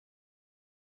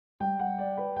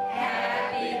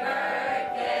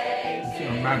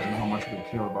imagine how much we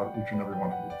care about each and every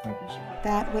one of you. Thank you so much.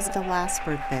 That was the last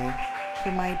birthday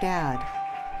for my dad,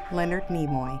 Leonard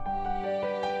Nimoy.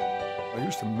 I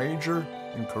used to major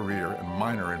in career and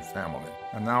minor in family,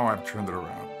 and now I've turned it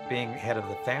around. Being head of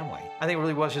the family, I think it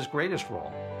really was his greatest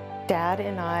role. Dad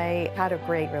and I had a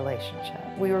great relationship.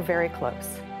 We were very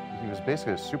close. He was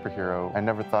basically a superhero. I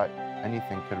never thought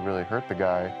anything could really hurt the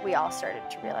guy. We all started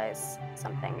to realize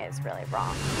something is really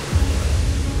wrong.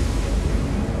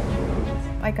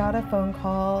 I got a phone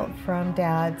call from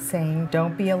Dad saying,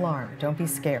 don't be alarmed, don't be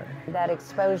scared. That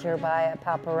exposure by a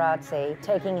paparazzi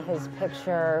taking his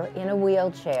picture in a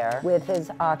wheelchair with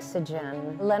his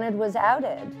oxygen, Leonard was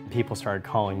outed. People started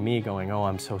calling me going, oh,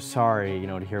 I'm so sorry,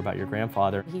 to hear about your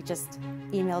grandfather. He just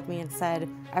emailed me and said,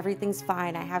 everything's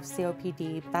fine, I have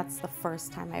COPD. That's the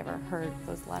first time I ever heard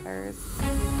those letters.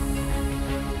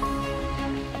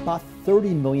 About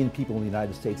 30 million people in the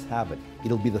United States have it.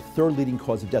 It'll be the third leading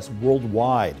cause of death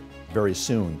worldwide very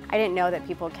soon. I didn't know that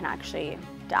people can actually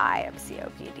die of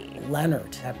COPD.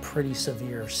 Leonard had pretty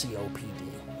severe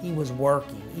COPD. He was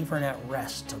working, even at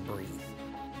rest, to breathe.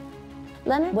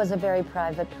 Leonard was a very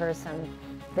private person.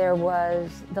 There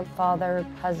was the father,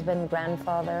 husband,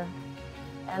 grandfather,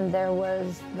 and there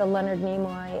was the Leonard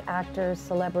Nimoy, actor,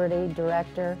 celebrity,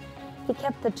 director. He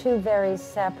kept the two very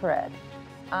separate.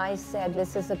 I said,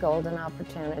 this is a golden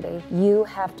opportunity. You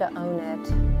have to own it.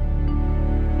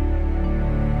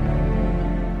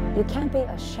 You can't be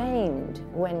ashamed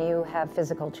when you have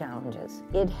physical challenges.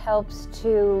 It helps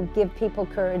to give people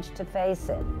courage to face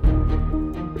it.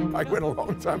 I quit a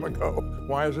long time ago.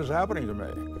 Why is this happening to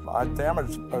me? I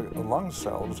damaged lung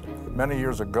cells many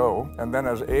years ago, and then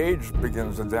as age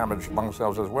begins to damage lung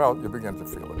cells as well, you begin to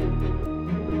feel it.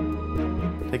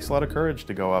 It takes a lot of courage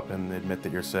to go up and admit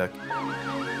that you're sick.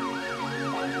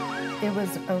 It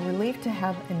was a relief to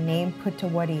have a name put to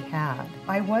what he had.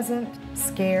 I wasn't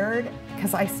scared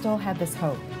because I still had this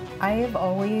hope. I have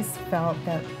always felt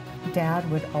that Dad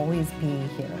would always be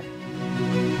here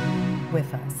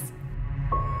with us.